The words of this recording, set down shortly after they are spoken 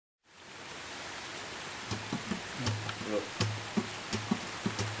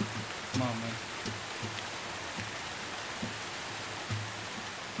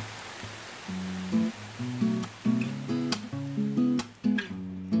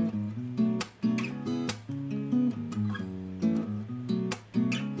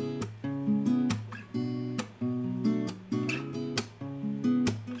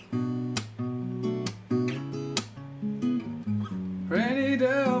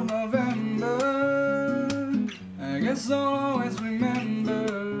Yes, I'll always remember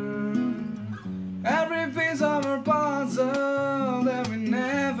every piece of our puzzle that we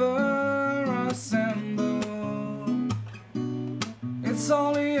never assembled. It's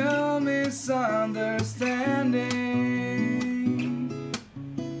only a misunderstanding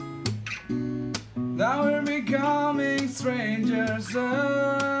that we're becoming strangers again.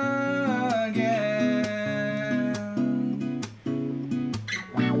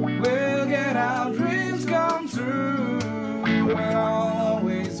 We'll get our dreams come true, and I'll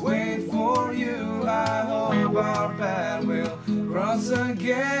always wait for you. I hope our path will cross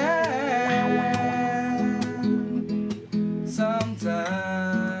again sometime.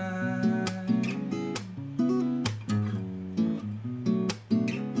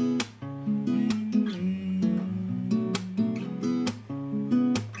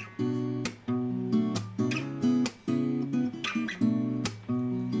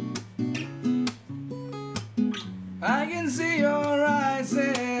 I can see your eyes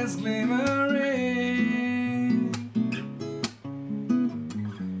is glimmering.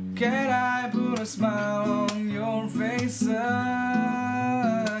 Can I put a smile on your face again?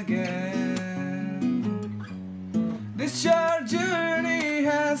 This short journey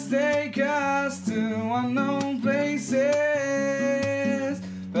has taken us to unknown places,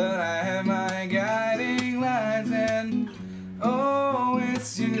 but I have my guiding lights, and oh,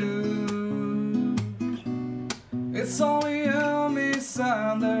 it's you. It's only a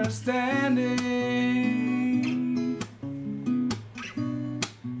misunderstanding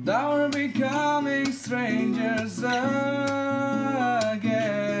that we're becoming strangers again.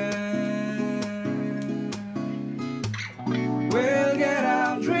 We'll get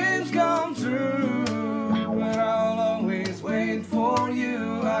our dreams come true, but I'll always wait for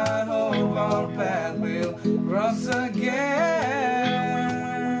you. I hope our path will cross again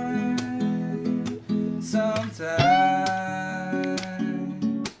sometime.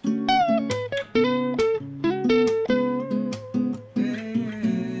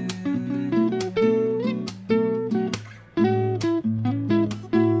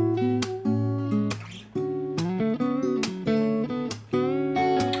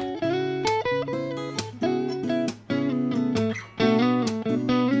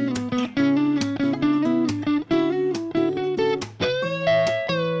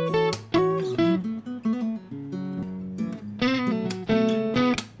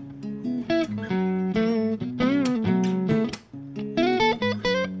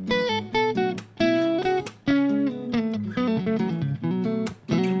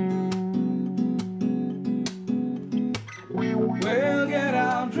 We'll get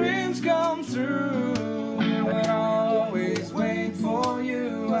our dreams come true, and I'll always wait for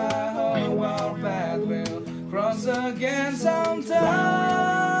you. I hope our path will cross again sometime.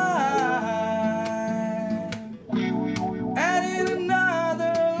 And in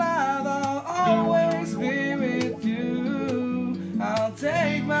another life I'll always be with you. I'll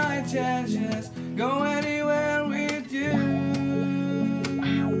take my chances, go anywhere with you.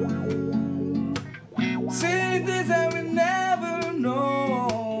 See this and we never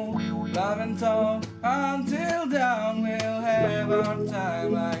know. Love and talk until dawn. We'll have our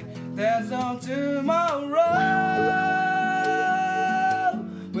time like there's no tomorrow.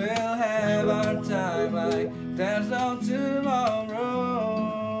 We'll have our time like there's no tomorrow.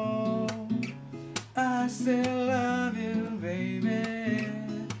 I still love you, baby.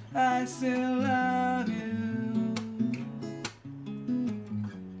 I still